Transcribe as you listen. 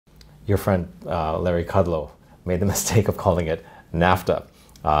your friend Larry Kudlow made the mistake of calling it NAFTA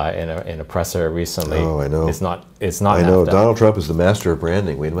in a presser recently. Oh, I know. It's not I NAFTA. know. Donald Trump is the master of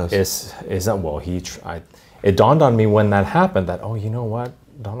branding. We must. Isn't well. It dawned on me when that happened that, oh, you know what?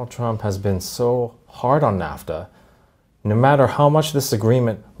 Donald Trump has been so hard on NAFTA. No matter how much this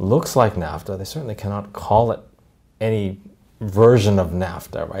agreement looks like NAFTA, they certainly cannot call it any version of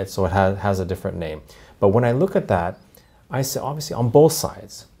NAFTA, right? So it has a different name. But when I look at that, I see, obviously, on both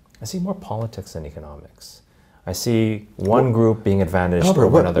sides, I see more politics than economics. I see one group being advantaged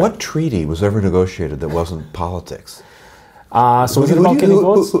over another. What treaty was ever negotiated that wasn't politics? So is it about getting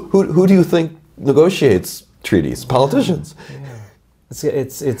votes? Who do you think negotiates treaties? Politicians. Yeah.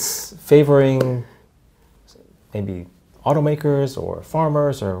 It's favoring maybe automakers or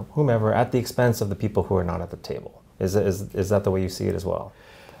farmers or whomever at the expense of the people who are not at the table. Is that the way you see it as well?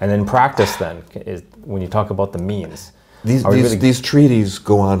 And in practice then, when you talk about the means, these treaties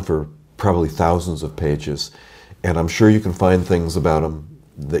go on for probably thousands of pages, and I'm sure you can find things about them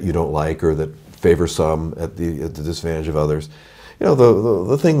that you don't like or that favor some at the disadvantage of others. You know,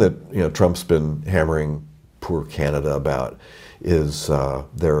 the thing that Trump's been hammering poor Canada about is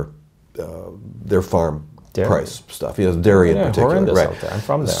their farm dairy price stuff. Dairy in particular. Right. Out there. I'm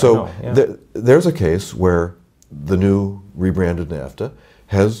from there. So I know, there's a case where the new rebranded NAFTA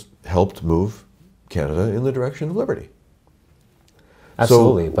has helped move Canada in the direction of liberty.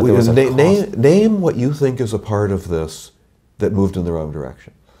 Absolutely. So but there was a name what you think is a part of this that moved in the wrong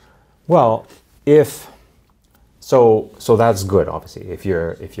direction. Well, so that's good, obviously. If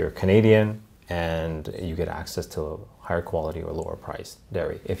you're Canadian and you get access to a higher quality or lower price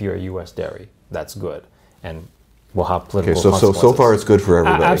dairy. If you're a U.S. dairy, that's good. And we'll have political consequences. So far it's good for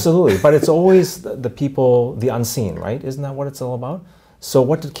everybody. Absolutely. But it's always the people, the unseen, right? Isn't that what it's all about? So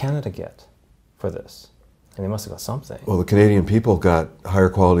what did Canada get for this? And they must have got something. Well, the Canadian people got higher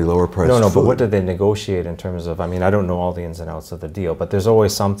quality, lower price No, food. but what did they negotiate in terms of, I mean, I don't know all the ins and outs of the deal, but there's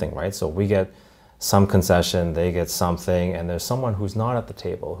always something, right? So we get some concession, they get something, and there's someone who's not at the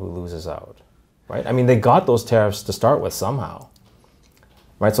table who loses out, right? I mean, they got those tariffs to start with somehow,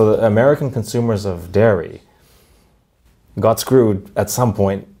 right? So the American consumers of dairy got screwed at some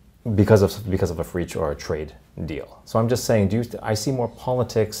point because of a free or a trade deal. So I'm just saying, I see more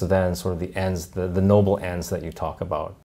politics than sort of the ends, the noble ends that you talk about